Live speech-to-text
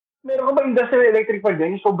Meron ka ba industrial electric fan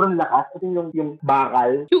dyan? Yung sobrang lakas at yung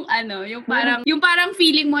bakal? Yung parang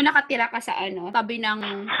feeling mo nakatira ka sa tabi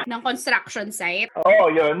ng construction site.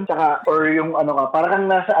 Oo, yun. Tsaka, or yung parang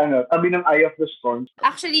nasa tabi ng Eye of the Storm.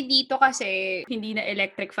 Actually, dito kasi, hindi na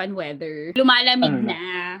electric fan weather. Lumalamig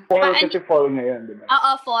na. Fall kasi fall ngayon, di ba?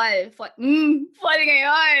 Oo, fall. Fall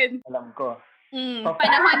ngayon. Alam ko.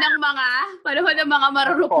 Panahon ng mga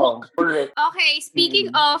marurupok. Okay, speaking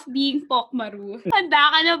of being pokmaru, handa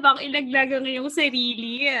ka na bang ilaglag ang iyong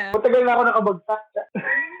sarili? Matagal na ako nakabagsak.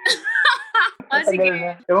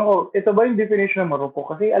 Sige. Ewan ko, ito ba yung definition ng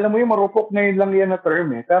marupok? Kasi alam mo yung marupok na yun lang yan na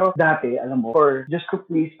term eh. Pero dati, alam mo, for just to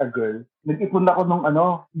please a girl, nag-ipon ako nung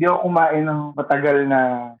hindi ako kumain ng matagal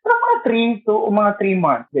na, mga 3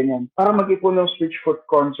 months, ganyan. Para mag-ipon ng Switchfoot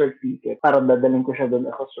concert ticket. Para dadalhin ko siya doon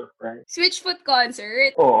as a surprise. Switchfoot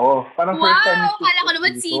concert? Oo. Parang first time. Wow! Kala ko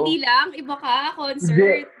naman CD lang. Iba ka,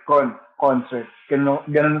 concert. Concert.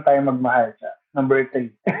 Ganun na tayo magmahal sa number 3.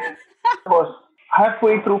 Tapos,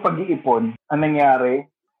 halfway through pag-iipon, ang nangyari,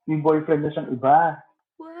 may boyfriend na siyang iba.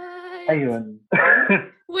 What? Ayun.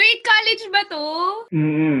 Wait, college ba to?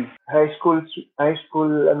 High school,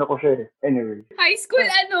 ko siya eh. Anyway. High school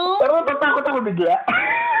Pero natatakot ako bigla.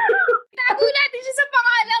 Tago natin siya sa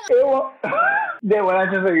pangalan. Hindi, wala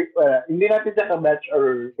siya hindi natin siya ka-match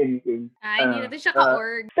or anything. Hindi natin siya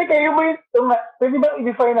ka-org. Teka, pwede ba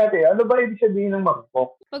i-define natin? Ano ba ibig sabihin ng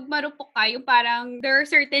marupok? Pag marupok ka, yung parang there are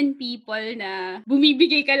certain people na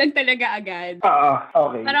bumibigay ka lang talaga agad.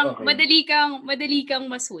 Okay. Parang madali kang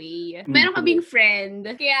masway. Meron kaming friend.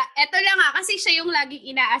 Kaya eto lang kasi siya yung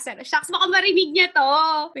laging inaasar. Shucks, baka marinig niya to.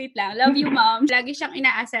 Wait lang, love you mom. Lagi siyang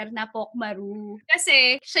inaasar na pokmaru.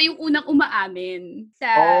 Kasi siya yung unang umaamin sa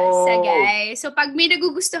guy. So pag may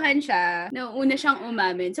nagugustuhan siya, una siyang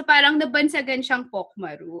umamin. So parang nabansagan siyang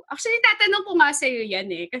pokmaru. Actually, tatanong ko nga sa'yo yan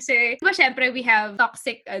eh. Kasi diba syempre we have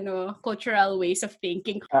toxic cultural ways of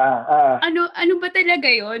thinking. Ano ba talaga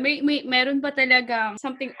yon? Meron ba talagang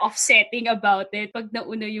something offsetting about it pag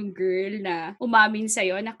nauna yung girl na umamin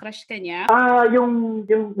sa'yo, na crush ka niya? Yung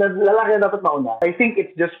lalaki na dapat mauna. I think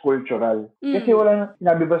it's just cultural. Kasi wala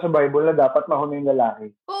sinabi ba sa Bible na dapat mauna yung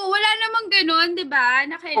lalaki? Wala namang ganun, di ba?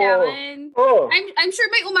 Na kailangan. I'm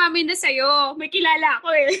sure may umamin na sa'yo. May kilala ako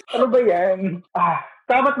eh. Ano ba yan?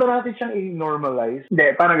 Dapat ba natin siyang i-normalize?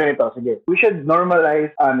 Hindi, parang ganito. Sige. We should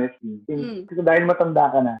normalize honesty. Kasi dahil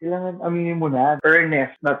matanda ka na, kailangan aminin mo na.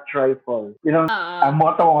 Earnest, not trifle. Ang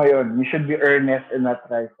motto ko ngayon, we should be earnest and not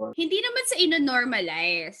trifle. Hindi naman sa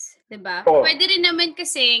ino-normalize. Diba? Pwede rin naman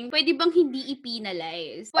pwede bang hindi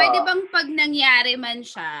i-penalize? Pwede bang pag nangyari man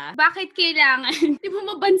siya, bakit kailangan, di ba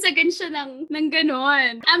mabansagan siya ng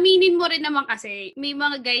ganon? Aminin mo rin naman kasi, may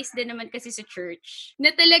mga guys din naman kasi sa church,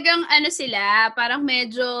 na talagang sila, parang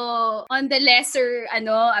medyo on the lesser,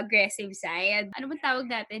 aggressive side. Ano bang tawag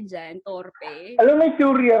natin dyan? Torpe? Alam mo,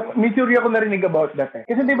 may theory ako narinig about that eh.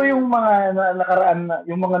 Kasi di ba yung mga nakaraan,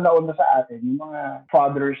 yung mga nauna sa atin, yung mga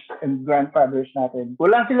fathers and grandfathers natin,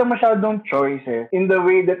 wala silang masyadong choices in the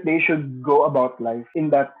way that they should go about life.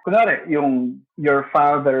 In that, kunwari, your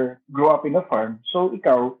father grew up in a farm, so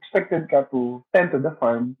ikaw, expected ka to tend to the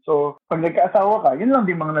farm. So, pag nagkaasawa ka, yun lang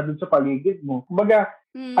din mga nandun sa paligid mo. Kumbaga,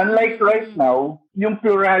 unlike right now, yung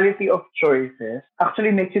plurality of choices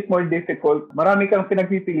actually makes it more difficult. Marami kang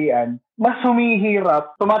pinagpipilian. Mas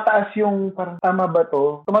humihirap. Tumataas yung parang tama ba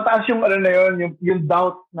to? Tumataas yung yung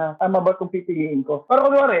doubt na tama ba itong pipiliin ko?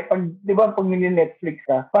 Parang kunwari, di ba pag nini-Netflix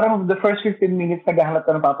ka, parang the first 15 minutes naghahanap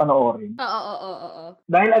ka ng papanoorin. Oo.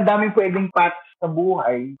 Dahil ang daming pwedeng paths sa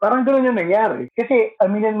buhay, parang gano'n yung nangyari. Kasi,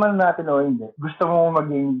 aminin man natin o hindi, gusto mo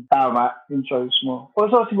maging tama yung choice mo.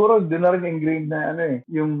 Also, siguro, doon na rin ingrained na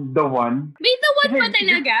yung the one. May the one pa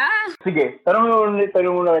talaga? Sige, tanong mo na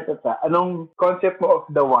kita anong concept mo of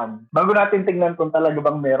the one? Bago natin tingnan kung talaga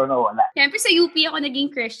bang meron o wala. Siyempre sa UP ako naging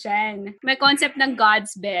Christian. May concept ng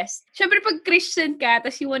God's best. Siyempre pag Christian ka,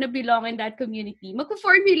 tas you wanna belong in that community,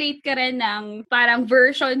 magpo-formulate ka rin ng parang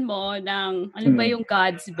version mo ng ano ba yung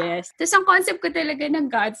God's best. Tas ang concept ko talaga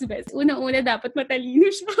ng God's best, unang-una dapat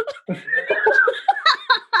matalino siya.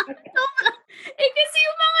 Kasi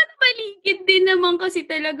yung mga paligid din naman kasi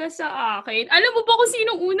talaga sa akin. Alam mo ba kung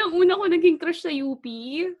sinong unang-una ko naging crush sa UP?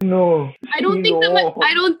 No. I don't think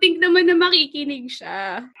naman na makikinig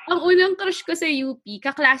siya. Ang unang crush ko sa UP,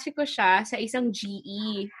 kaklase ko siya sa isang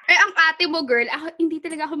GE. Ang ate mo, girl, hindi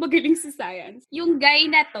talaga ako magaling sa science. Yung guy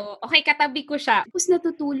na to, okay, katabi ko siya. Tapos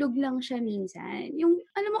natutulog lang siya minsan. Yung,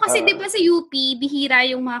 alam mo kasi, di ba sa UP, bihira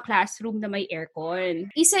yung mga classroom na may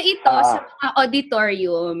aircon. Isa ito sa mga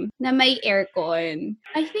auditorium na may aircon.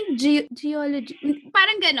 I think Geology.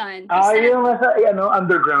 Parang ganon. Yung nasa,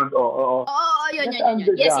 underground. Oo. Oo, yun.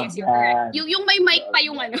 Yes, you're correct. Yung may mic pa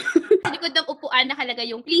yung ano. Sa likod ng upuan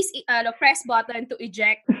nakalagay yung please press button to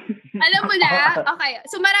eject. Alam mo na? Okay.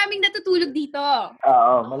 So, maraming natutulog dito.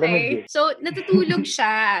 Oo, malamig. So, natutulog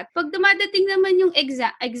siya. Pag dumadating naman yung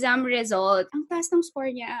exam result, ang taas ng score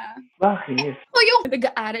niya. Bakit? Yung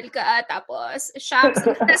nag-aaral ka, tapos, shocks.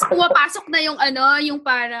 Tapos, pumapasok na yung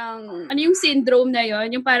parang, yung syndrome na yon,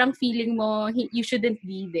 yung parang feeling mo, you shouldn't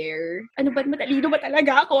be there. Ano ba, matalino ba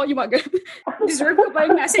talaga ako? Yung mga deserve ko ba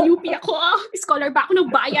yung nasa UP ako? Scholar ba ako ng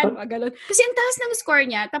bayan? Mga ganun. Kasi ang taas ng score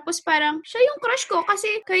niya, tapos parang, siya yung crush ko kasi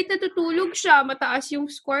kahit natutulog siya, mataas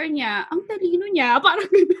yung score niya, ang talino niya, parang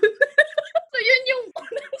ganun. So, yun yung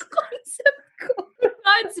unang concept ko.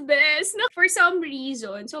 God's best. For some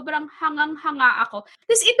reason, sobrang hangang-hanga ako.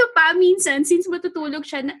 Tapos ito pa, minsan, since matutulog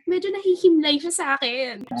siya, medyo nahihimlay siya sa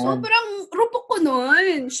akin. Sobrang rupok ko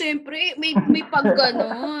nun. Siyempre, may pag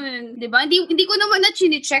ganon. Diba? Hindi ko naman na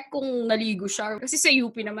chine-check kung naligo siya. Kasi sa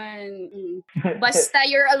UP naman, basta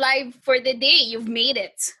you're alive for the day, you've made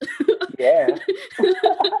it. Yeah.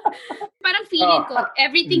 Parang feeling ko,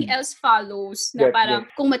 everything else follows. Na parang,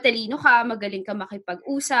 kung matalino ka, magaling ka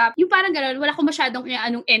makipag-usap. Yung parang gano'n, wala ko masyadong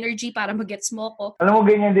anong energy para mag-gets mo ko. Alam mo,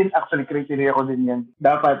 ganyan din, actually, criteria ko din yan.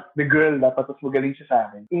 Dapat, the girl, dapat mas magaling siya sa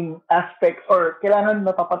akin. In aspects, or kailangan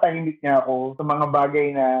napapatahimik niya ako sa mga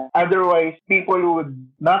bagay na otherwise, people would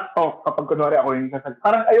not talk kapag kunwari ako yung sasagot.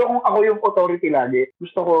 Parang ayokong ako yung authority lagi.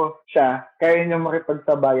 Gusto ko siya, kaya niya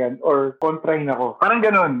makipagsabayan or kontrahin ako. Parang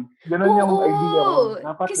gano'n. Gano'n yung idea ko.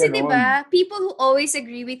 Dapat kasi gano'n. diba, people who always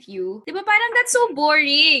agree with you, diba parang that's so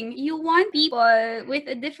boring. You want people with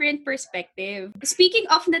a different perspective. Speaking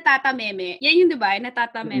of natatameme, yan yung diba,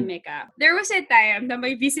 natatameme ka. There was a time na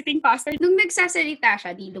may visiting pastor, nung nagsasalita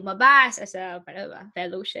siya, di lumabas as a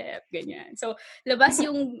fellowship, ganyan. So, labas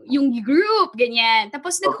yung group, ganyan.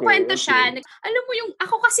 Tapos nagkukwento siya. Alam mo yung,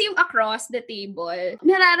 ako kasi yung across the table,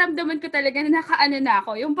 nararamdaman ko talaga na nakaano na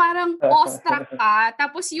ako. Yung parang awestruck ka,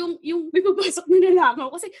 tapos yung may papasok na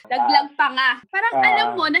nalangaw kasi laglang pa nga. Parang alam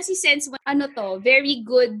mo, nasi-sense mo, very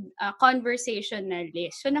good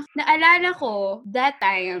conversationalist. So, naalala ko, that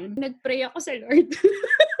time, nag-pray ako sa Lord.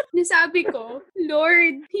 Nasabi ko,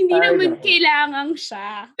 Lord, hindi naman kailangang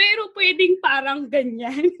siya, pero pwedeng parang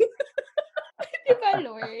ganyan. Diba,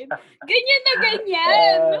 Lord? Ganyan na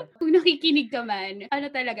ganyan. Kung nakikinig ka man,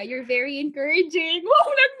 talaga, you're very encouraging. Wow,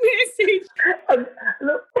 nag-message.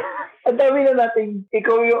 Ang dami na natin,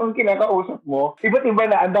 ikaw yung kinakausap mo. Iba't iba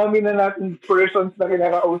na, ang dami na natin persons na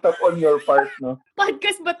kinakausap on your part, no?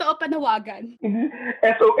 Podcast ba to o panawagan?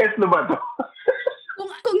 SOS na ba to?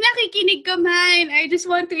 Kung nakikinig ka man, I just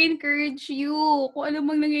want to encourage you. Kung ano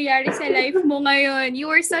mang nangyayari sa life mo ngayon. You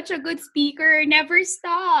are such a good speaker. Never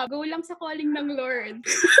stop. Go lang sa calling ng Lord.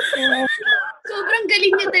 Sobrang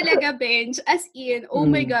galing niya talaga, Benj. As in, oh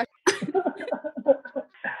my gosh.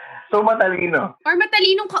 So, matalino. Or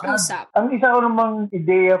matalinong kausap. Ang isa ko namang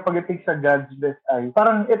ideya pagdating sa God's best ay,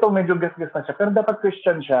 parang ito medyo gas-gas na siya, pero dapat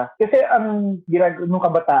Christian siya. Kasi ang nung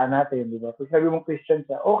kabataan natin, di ba? Pag sabi mong Christian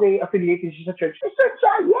siya, okay, affiliated siya sa church. Christian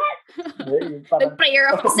siya, yes! The prayer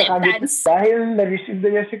of acceptance. Dahil na-receive na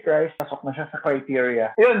niya si Christ, pasok na siya sa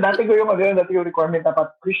criteria. Yun, dati ko yung requirement,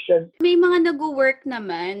 dapat Christian. May mga nag-work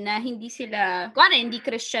naman na hindi sila, hindi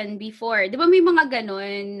Christian before. Di ba may mga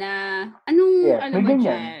ganon na, ano ba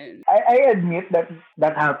dyan? I admit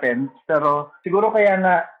that happens, pero siguro kaya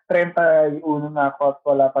na 31 na ako at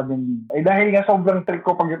wala pa din. Dahil nga sobrang trick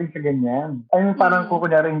ko pagdating sa ganyan. Parang kung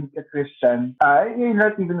kunyari hindi ka Christian, you're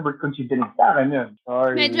not even worth considering. Sa akin yun.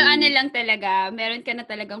 Sorry. Medyo lang talaga. Meron ka na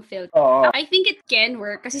talagang filter. I think it can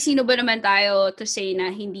work. Kasi sino ba naman tayo to say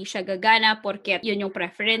na hindi siya gagana porket yun yung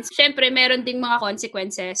preference. Siyempre, meron ding mga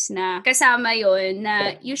consequences na kasama yun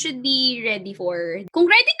na you should be ready for. Kung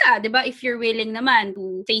ready ka, di ba? If you're willing naman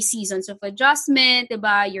to face seasons of adjustment, di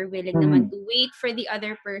ba? You're willing naman to wait for the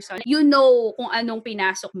other person. You know kung anong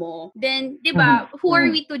pinasok mo. Then, di ba, who are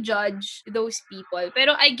we to judge those people?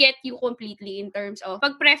 Pero I get you completely in terms of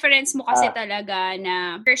pag-preference mo kasi talaga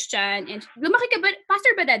na Christian. And lumaki ka ba?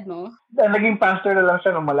 Pastor ba dad mo? Naging pastor na lang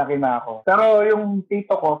siya nung malaki na ako. Pero yung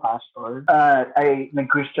tito ko, pastor, ay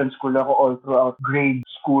nag-Christian school ako all throughout grade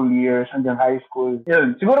school years hanggang high school.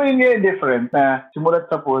 Yun. Siguro yun yung different na simulat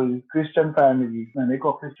sa pool, Christian family. Nanay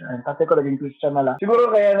ko Christian. Tatay ko naging Christian na lang. Siguro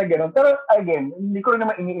kaya na gano'n. Pero again, hindi ko rin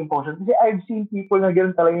naman ini-impose. Kasi I've seen people na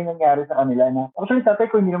gano'n talaga yung nangyari sa kanila na actually tatay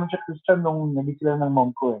ko hindi naman siya Christian nung naging sila ng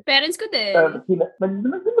mom ko. Parents ko din.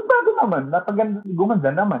 Nagbago naman.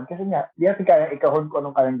 Gumanda naman. Kasi nga, di natin kaya ikahon ko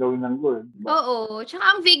anong kayang gawin ng Lord. Oo. Tsaka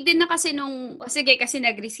ang vague din na kasi kasi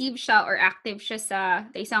nag-receive siya or active siya sa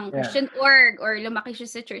isang Christian org or lumaki siya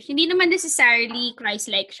sa church, hindi naman necessarily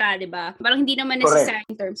Christ-like siya, di ba? Parang hindi naman Correct.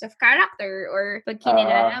 necessarily in terms of character or pag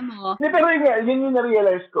kinilala mo. Pero yun yung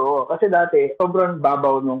na-realize ko. Kasi dati, sobrang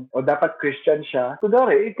babaw nung, dapat Christian siya.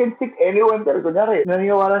 Kunwari, it can stick anyone there. Kunwari,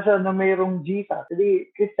 naniniwala siya na mayroong Jesus.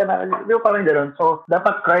 Hindi, Christian na. Di ba parang gano'n? So,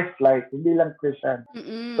 dapat Christ-like, hindi lang Christian.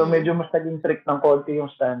 So, medyo mas naging strict ng konti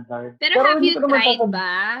yung standard. Pero have you tried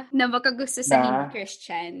ba na makagusto sa hindi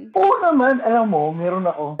Christian? Oo naman. Alam mo, meron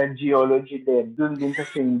ako geology din. Doon din sa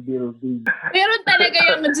same building. Meron talaga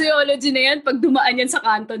yung geology na yan pag dumaan yan sa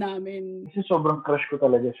kanto namin. Kasi sobrang crush ko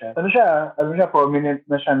talaga siya. Ano siya, prominent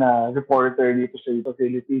na siya na reporter dito sa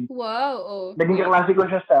Philippines. Wow, oh. Naging kaklase ko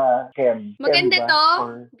siya sa Chem. Maganda Chem to?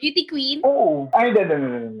 Or... Beauty queen? Oo. Ay, hindi.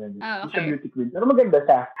 Okay. Hindi siya beauty queen. Pero maganda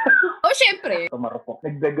siya. Oh, syempre. Tumarapok.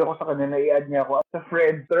 Nag-beg ako sa kanya, na-i-add niya ako sa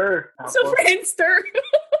Friendster. Sa Friendster?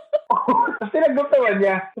 Tapos tinagdatawan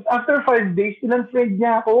niya. Tapos after 5 days, inan-friend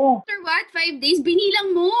niya ako. After what? 5 days?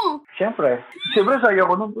 Binilang mo. Siyempre, sayo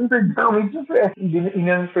ko nung friend na kami.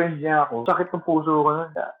 Inan-friend niya ako. Sakit ng puso ko nun.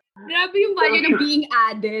 Grabe yung value ng being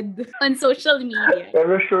added on social media.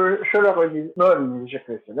 Pero sure ako, hindi siya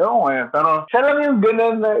Christian. Oo ngayon. Pero siya lang yung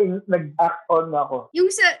gano'n na nag-act on ako.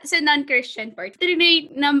 Yung sa non-Christian part,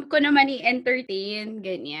 trinay ko naman i-entertain,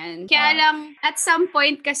 ganyan. Kaya lang, at some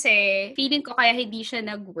point kasi, feeling ko kaya hindi siya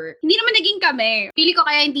nag-work. Hindi naman naging kami. Feeling ko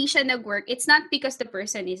kaya hindi siya nag-work. It's not because the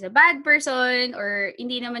person is a bad person or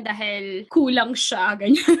hindi naman dahil kulang siya,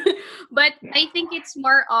 ganyan. But I think it's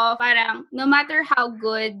more of parang no matter how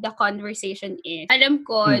good the conversation is, alam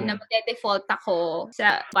ko na magde-default ako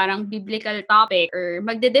sa parang biblical topic or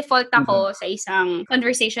magde-default ako sa isang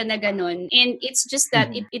conversation na ganun. And it's just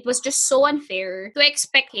that it was just so unfair to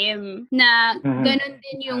expect him na ganun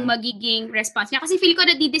din yung magiging response niya. Kasi feel ko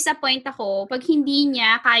na di-disappoint ako pag hindi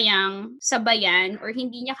niya kayang sabayan or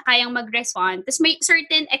hindi niya kayang mag-respond. Tapos may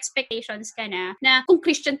certain expectations ka na kung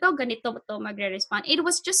Christian to, ganito to magre-respond. It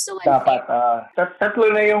was just so unfair. Dapat,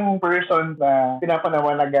 tatlo na yung person na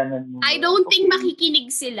pinapanawanagan mo. I don't think makikinig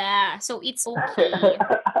sila. So, it's okay.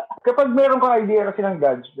 Kapag meron ka idea kasi ng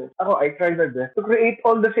God's best, ako, I try my best to create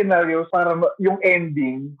all the scenarios para yung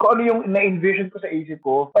ending, kung ano yung na-envision ko sa isip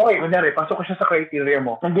ko. Okay, kunyari, pasok ko siya sa criteria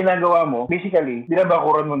mo. Ang ginagawa mo, basically,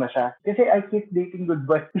 binabakuran mo na siya. Kasi I keep dating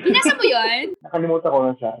goodbye. Binasa mo yun? Nakalimutan ko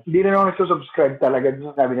na siya. Hindi na ako nagsusubscribe talaga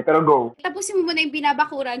sa sabi niya. Pero go. Tapusin mo muna yung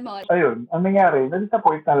binabakuran mo. Ayun, ang nangyari,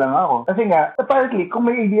 na-disappoint na lang ako. Kasi nga, apparently, kung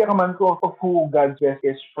may idea ka man ko of who God's best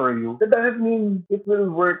is for you, that doesn't mean it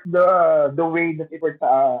will work the way that it works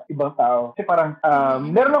sa ibang tao. Kasi parang,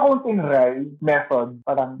 meron akong tinry method.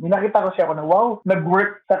 Parang, minakita ko siya ako na, wow,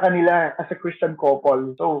 nag-work sa kanila as a Christian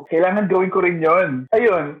couple. So, kailangan gawin ko rin yon.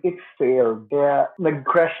 Ayun, it failed. Kaya,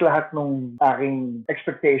 nag-crash lahat ng aking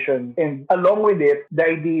expectation. And along with it, the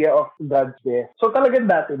idea of God's best. So,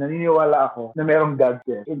 talagang dati, naniniwala ako na merong God's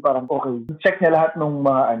best. And parang, okay, check niya lahat ng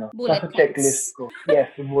mga nasa checklist ko.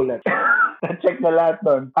 Yes, bullet. Check na lahat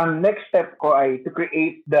doon. Ang next step ko ay to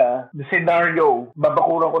create the scenario.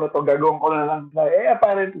 Babakuran ko na to, gagawin ko na lang.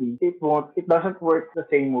 Apparently, it doesn't work the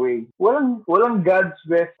same way. Walang God's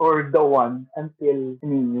best or the one until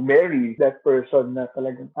you marry that person na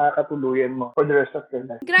talagang nakakatuluyan mo for the rest of your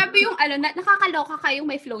life. Grabe yung nakakaloka kayong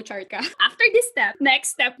may flowchart ka. After this step,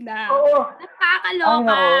 next step na. Oo.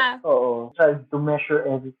 Nakakaloka. Oo. Try to measure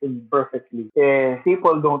everything perfectly.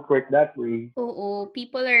 People don't work that way. Oo.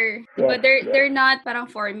 People are, diba, they're not parang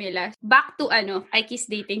formula. Back to I Kiss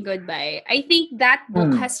Dating Goodbye. I think that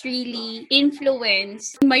book has really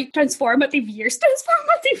influenced my transformative years.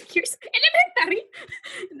 Elementary.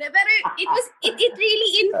 Pero it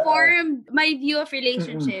really informed my view of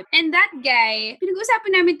relationship. And that guy,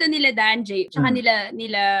 pinag-usapan namin to nila Danjay, tsaka nila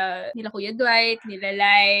Kuya Dwight, nila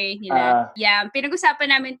Lai, nila Yam.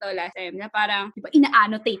 Pinag-usapan namin to last time na parang, diba,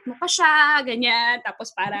 ina-annotate mo pa siya, ganyan.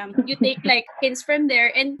 Tapos parang, you take like hints from there.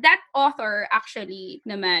 And that author, actually,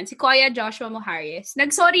 naman, si Kuya Joshua Mohares,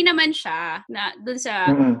 nag-sorry naman siya na dun sa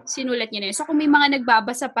sinulat niya na yun. So, kung may mga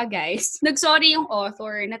nagbabasa pa, guys, nag-sorry yung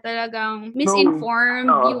author na talagang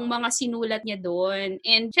misinformed yung mga sinulat niya doon.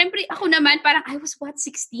 And, syempre, ako naman, parang, I was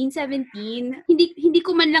 16, 17? Hindi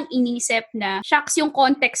ko man lang inisip na, shucks, yung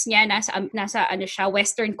context niya, nasa siya,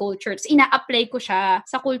 Western culture. Tapos, ina-apply ko siya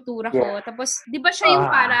sa kultura ko. Yeah. Tapos, di ba siya yung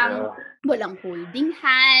parang, walang holding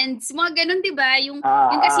hands, mga ganun, di ba? Yung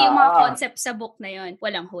kasi yung mga concept sa book na yon,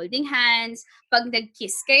 walang holding hands, pag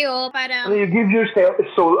nag-kiss kayo, parang... You give your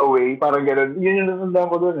soul away, parang ganun. Yun yung nasundaan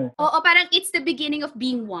ko dun Oo, parang it's the beginning of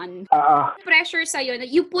being one. Pressure sa'yo, na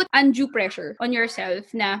you put undue pressure on yourself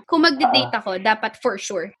na kung magde-date ako, dapat for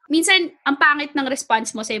sure. Minsan, ang pangit ng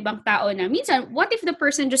response mo sa ibang tao na, minsan, what if the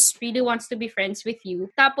person just really wants to be friends with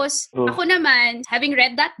you? Tapos, ako naman, having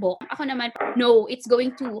read that book, ako naman, no, it's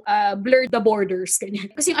going to blur the borders. Ganyan.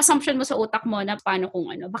 Kasi yung assumption mo sa utak mo na paano kung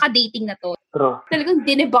baka dating na to. True. Talagang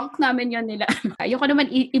dinebunk namin yon nila. Ayoko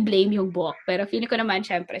naman i-blame yung book. Pero feeling ko naman,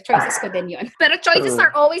 syempre, choices ko din yon. Pero choices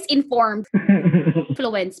are always informed.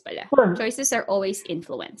 Influence pala. Choices are always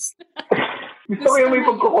influenced. Gusto ko yung may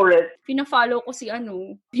pagkukorrect. Pina-follow ko si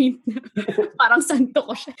parang santo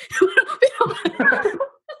ko siya.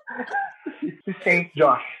 Si St.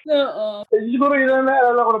 Josh. Oo. Siguro yun na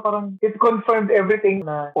naalala ko na parang it confirmed everything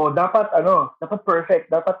na dapat perfect,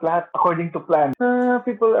 dapat lahat according to plan.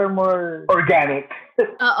 People are more organic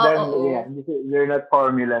than they're not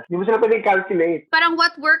formulas. Hindi mo sila pwedeng calculate. Parang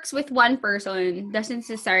what works with one person doesn't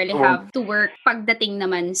necessarily have to work pagdating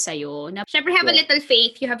naman sa'yo. Syempre have a little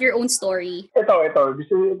faith, you have your own story. Ito.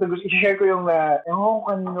 Gusto i-share ko yung ewan ko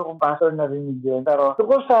kanino kung pastor narinig yun. Pero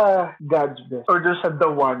tungkol sa God's best or just sa the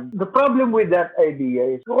one. The problem with that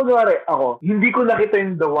idea is, kung kunwari ako, hindi ko nakita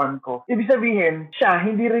yung the one ko. Ibig sabihin, siya,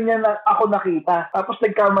 hindi rin niya ako nakita. Tapos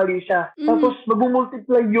nagkamali siya. Tapos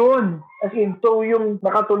mag-multiply yun. As in, so yung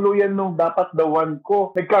nakatuluyan nung dapat the one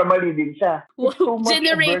ko, nagkamali din siya. It's so much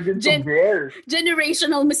a burden to bear.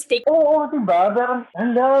 Generational mistake. Oo, diba? Parang,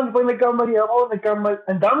 pag nagkamali ako,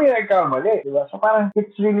 ang dami na nagkamali. Diba? So parang,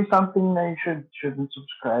 it's really something na you shouldn't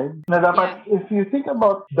subscribe. Na dapat, if you think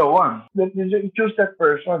about the one, that you choose that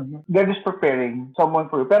person, God is preparing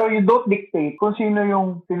someone for you. Pero you don't dictate kung sino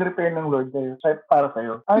yung pinrepare ng Lord para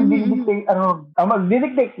sa'yo. Ang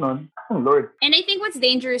mag-dictate nun, ang Lord. And I think what's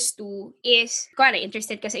dangerous too is,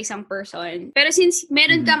 interested ka sa isang person. Pero since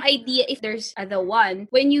meron kang idea if there's the one,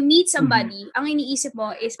 when you meet somebody, ang iniisip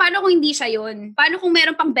mo is, paano kung hindi siya yun? Paano kung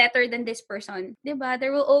meron pang better than this person? Diba?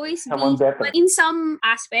 There will always someone be, better. But in some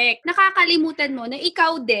aspect, nakakalimutan mo na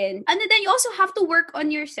ikaw din. And then you also have to work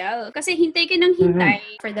on yourself. Kasi hintay ka ng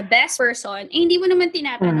hintay for the best person. Hindi mo naman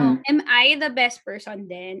tinatanong, am I the best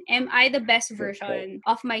person then? Am I the best version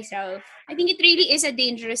of myself? I think it really is a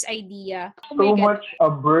dangerous idea. So much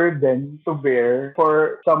a burden to bear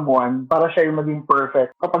for someone para siya yung maging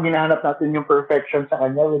perfect. Kapag hinahanap natin yung perfection sa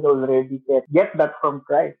kanya, we already get that from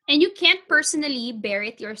Christ. And you can't personally bear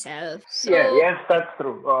it yourself. So, yes, that's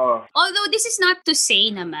true. Although this is not to say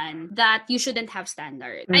naman that you shouldn't have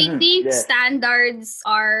standards. I think standards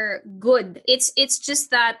are good. It's just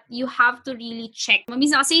that you have to really check.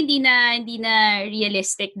 Minsan kasi hindi na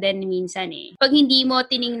realistic din minsan eh. Pag hindi mo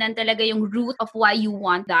tiningnan talaga yung root of why you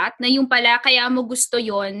want that, na yung pala kaya mo gusto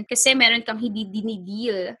yon kasi meron kang hindi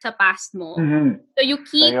dinideal sa past mo. So you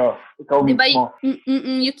keep, diba,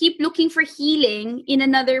 you keep looking for healing in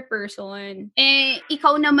another person.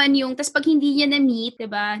 Ikaw naman yung, tas pag hindi niya na-meet,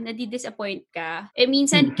 diba, nadi-disappoint ka.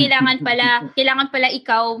 Minsan, kailangan pala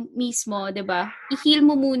ikaw mismo, diba, i-heal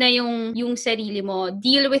mo muna yung sarili mo.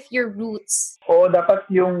 Deal with your roots. Dapat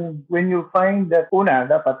yung, when you find that,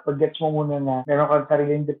 dapat pag-gets mo muna na meron kang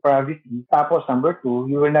sariling depravity. Tapos, number 2,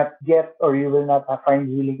 you will not get or you will not find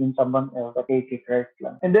healing in someone else at Christ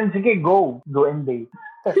lang. And then, sige, go and date.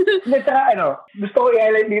 Saka, gusto ko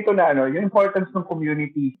i-highlight dito na yung importance ng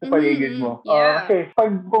community sa paligid mo. Kasi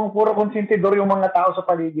kung puro konsentidor yung mga tao sa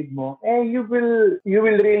paligid mo, you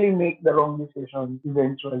will really make the wrong decision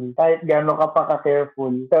eventually. Kahit gaano ka pa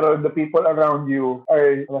ka-careful, pero the people around you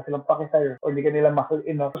are wala silang paki sa'yo or di ka nila mahal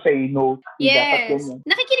enough to say no. Yes.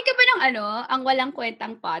 Nakikinig ka ba ng ang walang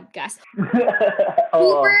kwentang podcast?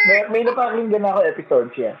 May napakinggan ako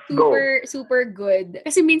episodes yan. Super good.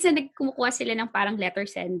 Kasi minsan kumukuha sila ng parang letter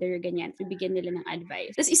sender, ganyan. Bibigyan nila ng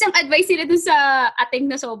advice. Tapos isang advice nila dun sa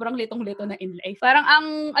ating na sobrang litong-lito na in life. Parang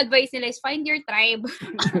ang advice nila is find your tribe.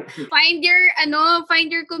 find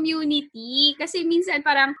your community. Kasi minsan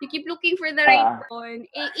parang you keep looking for the right person.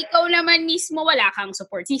 Ikaw naman mismo wala kang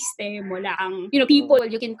support system, wala kang, people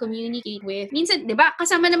you can communicate with. Minsan, di ba,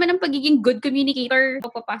 kasama naman ang pagiging good communicator,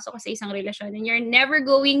 papapasok ka sa isang relasyon and you're never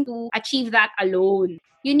going to achieve that alone.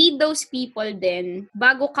 You need those people din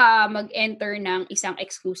bago ka mag-enter ng isang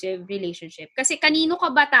exclusive relationship. Kasi kanino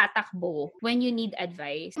ka ba tatakbo when you need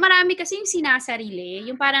advice? Marami kasi yung sinasarili.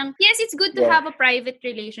 Yung parang, yes, it's good to have a private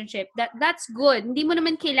relationship. That's good. Hindi mo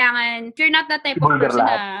naman kailangan, if you're not that type of person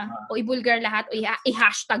na, ibulgar lahat, o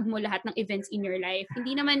i-hashtag mo lahat ng events in your life.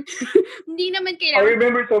 Hindi naman kailangan. I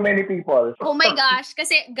remember so many people. Oh my gosh.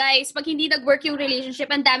 Kasi, guys, pag hindi nag-work yung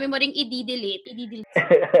relationship, ang dami mo ring i-delete.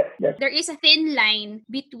 Yes. There is a thin line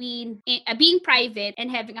between being private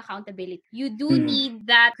and having accountability. You do need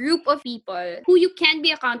that group of people who you can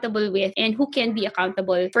be accountable with and who can be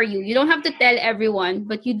accountable for you. You don't have to tell everyone,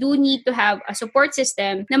 but you do need to have a support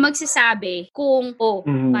system na magsasabi kung,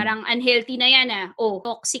 parang unhealthy na yan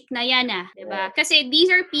toxic na yan diba? Kasi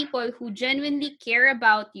these are people who genuinely care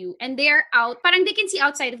about you and they're parang they can see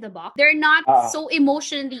outside of the box. They're not so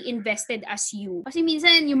emotionally invested as you. Kasi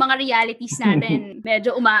minsan, yung mga realities natin,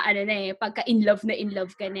 medyo pagka in love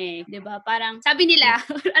ka na diba? Parang, sabi nila,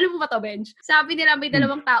 alam mo ba to, Benj? Sabi nila, may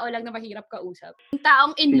dalawang tao lang na mahirap kausap. Yung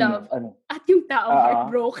taong in love at yung taong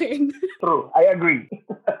heartbroken. True. I agree.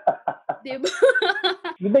 Diba?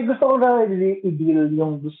 Gusto ko na i-deal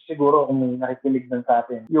yung gusto siguro kung may nakikinig ng sa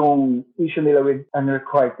atin. Yung issue nila with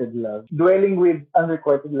unrequited love. Dwelling with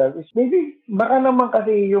unrequited love is maybe, baka naman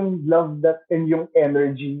kasi yung love that and yung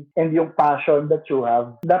energy and yung passion that you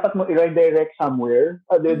have, dapat mo i-redirect somewhere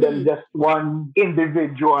other than just one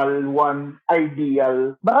individual, one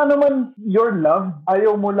ideal. Baka naman your love,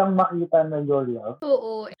 ayaw mo lang makita na your love.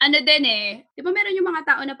 Oo. Di ba meron yung mga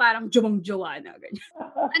tao na parang jumang-jowa na, ganyan.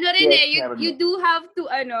 You do have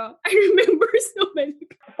to, I remember so many.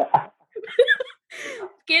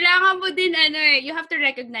 Kailangan mo din, you have to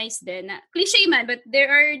recognize din na, cliche man, but there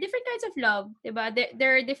are different kinds of love, diba?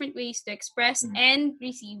 There are different ways to express and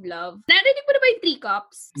receive love. Narinig mo na ba yung 3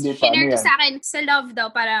 cups? Share ko sa akin, sa love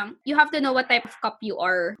daw, parang, you have to know what type of cup you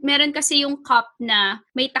are. Meron kasi yung cup na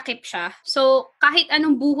may takip siya. So, kahit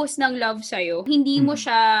anong buhos ng love sa'yo, hindi mo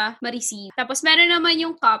siya ma-receive. Tapos, meron naman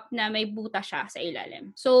yung cup na may buta siya sa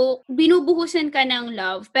ilalim. So, binubuhusan ka ng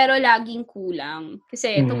love, pero laging kulang.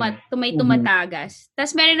 Kasi, may tumatagas.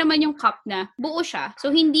 Tapos, meron naman yung cup na buo siya.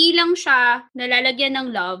 So, hindi lang siya nalalagyan ng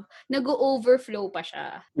love, nag-overflow pa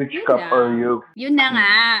siya. Which cup are you? Yun na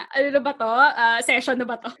nga. Ano na ba to? Session na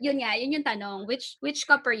ba to? Yun nga, yun yung tanong. Which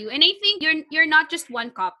cup are you? And I think you're not just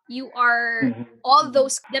one cup. You are all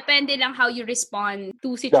those. Depende lang how you respond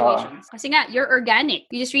to situations. Kasi nga, you're organic.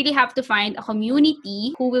 You just really have to find a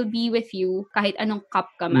community who will be with you kahit anong cup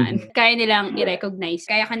ka man. Kaya nilang i-recognize.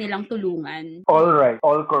 Kaya ka nilang tulungan. All right.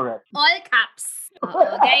 All correct. All caps.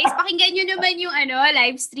 Guys, pakinggan nyo naman yung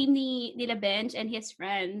live stream nila Benj and his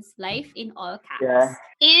friends. Life in all caps. Yeah.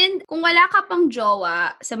 And kung wala ka pang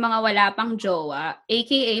jowa, sa mga wala pang jowa,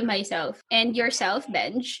 aka myself and yourself,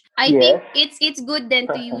 Benj, I think it's good then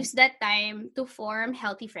to use that time to form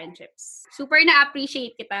healthy friendships. Super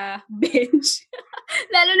na-appreciate kita, Benj.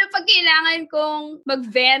 Lalo na pag kailangan kong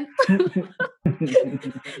mag-vent.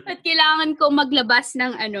 At kailangan kong maglabas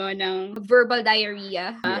ng verbal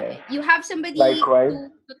diarrhea. You have somebody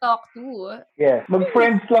to talk to. Yes.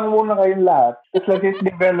 Mag-friends lang muna kayong lahat. Just let it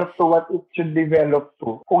develop to what it should develop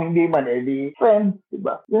to. Kung hindi man, di friends,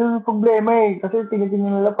 diba? Yun ang problema Kasi tingin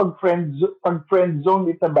nila pag friend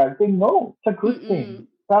zone, it's a bad thing. No, it's a good thing.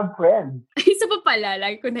 Have friends. Isa pa pala,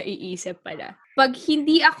 lagi ko naiisip pala. Pag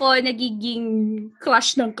hindi ako nagiging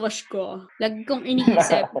crush ng crush ko, lagi kong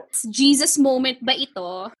iniisip, Jesus moment ba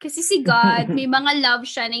ito? Kasi si God, may mga love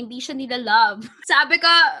siya na hindi siya nila love. Sabi ko,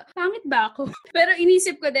 pangit ba ako? Pero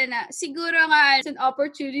inisip ko din na, siguro nga, it's an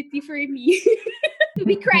opportunity for me to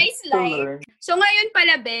be Christ-like. So ngayon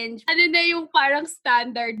pala, Benj, ano na yung parang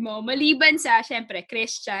standard mo? Maliban sa, syempre,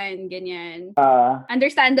 Christian, ganyan.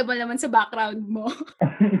 Understandable naman sa background mo.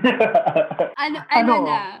 ano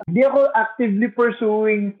na? Hindi ako actively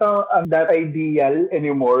pursuing that ideal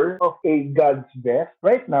anymore of a God's best.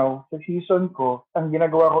 Right now, sa season ko, ang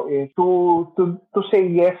ginagawa ko is to say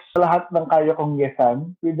yes sa lahat ng kaya kong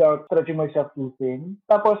yesan without stretching myself too thin.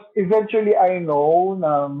 Tapos, eventually, I know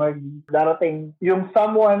na darating yung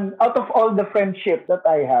someone out of all the friendship that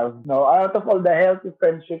I have, out of all the healthy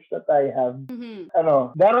friendships that I have,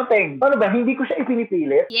 darating. Paano ba? Hindi ko siya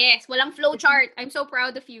ipinipilit. Yes, walang flowchart. I'm so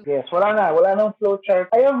proud of you. Yes, wala nang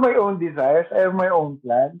flowchart. I have my own desires. I have my own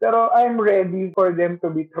plans. Pero I'm ready for them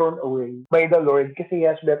to be thrown away by the Lord kasi He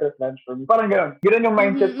has better plans for me. Parang gano'n. Gano'n yung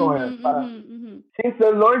mindset ko ngayon. Since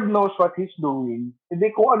the Lord knows what He's doing,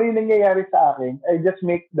 hindi kung ano yung nangyayari sa akin, I just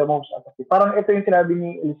make the most out of it. Parang ito yung sinabi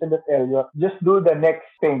ni Elizabeth Elliot, just do the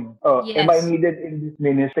next thing. Am I needed in this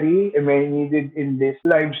ministry? Am I needed in this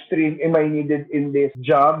live stream? Am I needed in this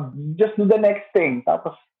job? Just do the next thing.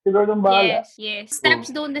 Tapos, Yes. Steps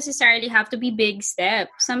don't necessarily have to be big steps.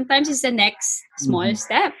 Sometimes it's the next small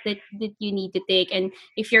step that you need to take. And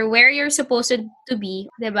if you're where you're supposed to be,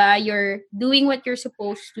 diba, you're doing what you're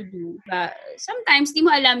supposed to do. But sometimes, di mo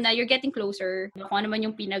alam na you're getting closer. Kung ano man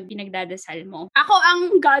yung pinagdadasal mo. Ako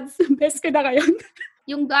ang God's best ko na ngayon.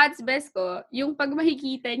 Yung God's best ko, yung pag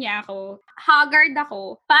makikita niya ako, haggard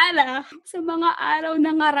ako para sa mga araw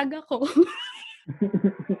na ngarag ako.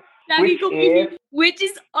 Lagi kong which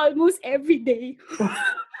is almost every day.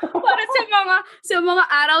 Para sa mga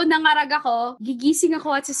araw ng ngaraga ko, gigising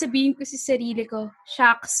ako at sasabihin ko sa sarili ko,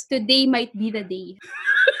 shucks, today might be the day.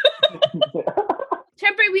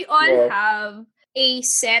 Siyempre, we all have a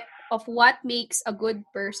set of what makes a good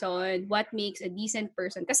person, what makes a decent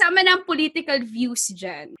person. Kasama ng political views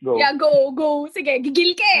dyan. Go. Yeah, go. Sige,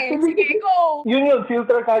 gigil ka eh. Sige, go. Yun,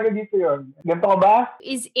 filter kagad dito yun. Ganito ka ba?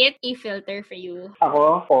 Is it a filter for you?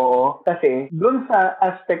 Ako? Oo. Kasi, dun sa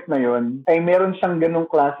aspect na yun, ay meron siyang ganung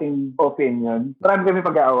klaseng opinion. Marami kami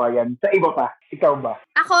pag-aawayan. Sa iba pa. Ikaw ba?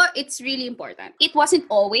 Ako, it's really important. It wasn't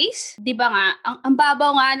always. Di ba nga, ang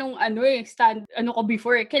babaw nga nung ko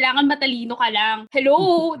before, kailangan matalino ka lang.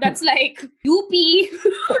 Hello, that's like UP.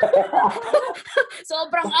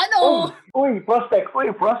 Sobrang prospect.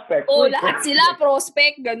 Lahat sila,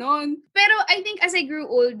 prospect, ganun. Pero I think as I grew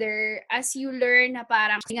older, as you learn na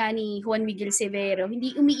parang, nga ni Juan Miguel Severo,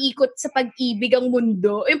 hindi umiikot sa pag-ibig ang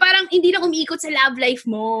mundo. Yung parang hindi na umiikot sa love life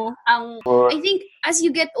mo. I think as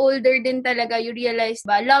you get older din talaga, you realize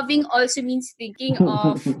ba, loving also means thinking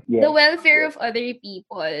of the welfare of other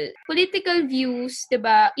people. Political views,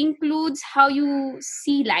 diba, includes how you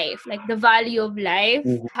see life, like the value of life,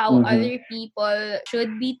 how other people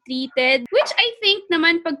should be treated, which I think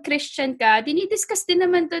naman pag Christian ka, dinidiscuss din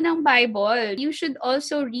naman to ng Bible. You should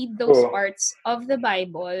also read those parts of the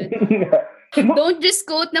Bible. Don't just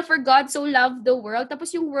quote na for God so loved the world,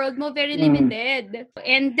 tapos yung world mo very limited.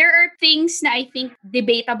 And there are things na I think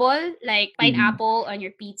debatable, like pineapple on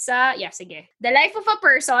your pizza. Yeah, sige. The life of a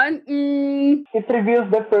person, it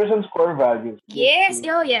reveals that person's core values. Yes,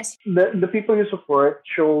 yes. The people you support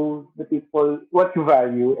show the people what you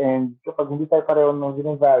value, and kapag hindi tayo pareho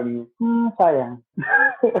ng value, sayang.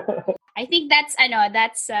 I think that's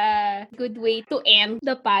a good way to end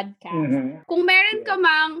the podcast. Kung meron ka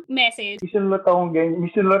mang message,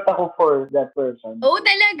 misulat ako for that person. Oh,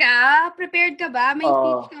 talaga? Prepared ka ba? May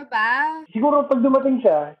speech ka ba? Siguro pag dumating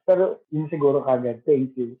siya, pero yun siguro kagad.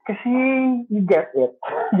 Thank you. Kasi you get it.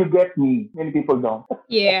 You get me. Many people don't.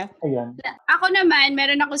 Yeah. Ayan. Ako naman,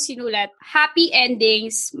 meron ako sinulat, happy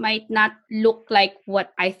endings might not look like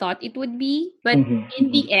what I thought it would be, but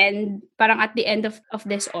in the end, parang at the end of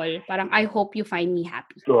this all, parang I hope you find me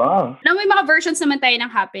happy. Wow. Na may mga versions naman tayo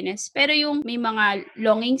ng happiness, pero yung may mga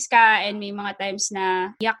longings ka and may mga times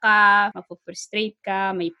na iyak ka, mapufrustrate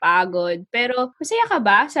ka, may pagod, pero masaya ka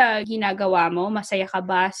ba sa ginagawa mo? Masaya ka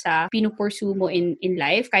ba sa pinupursue mo in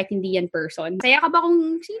life kahit hindi yan person? Masaya ka ba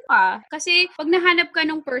kung sino ka? Kasi pag nahanap ka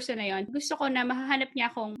ng person na yon, gusto ko na mahahanap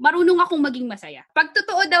niya marunong akong maging masaya. Pag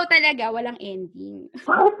totoo daw talaga, walang ending.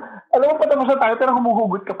 Alam mo, patapos na tayo, pero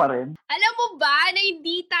humuhugot ka pa rin. Alam mo ba na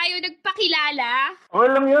hindi tayo nagpakilala?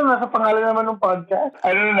 Alam yun, nasa pangalan naman ng podcast.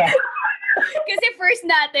 Ano na? Kasi first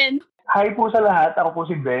natin. Hi po sa lahat, ako po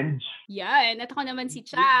si Benj. Yan, at ako naman si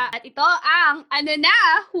Cha. At ito ang,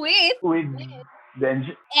 with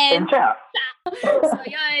Benj and Cha. So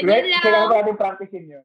yun, yun lang. Kailangan natin practicein yun.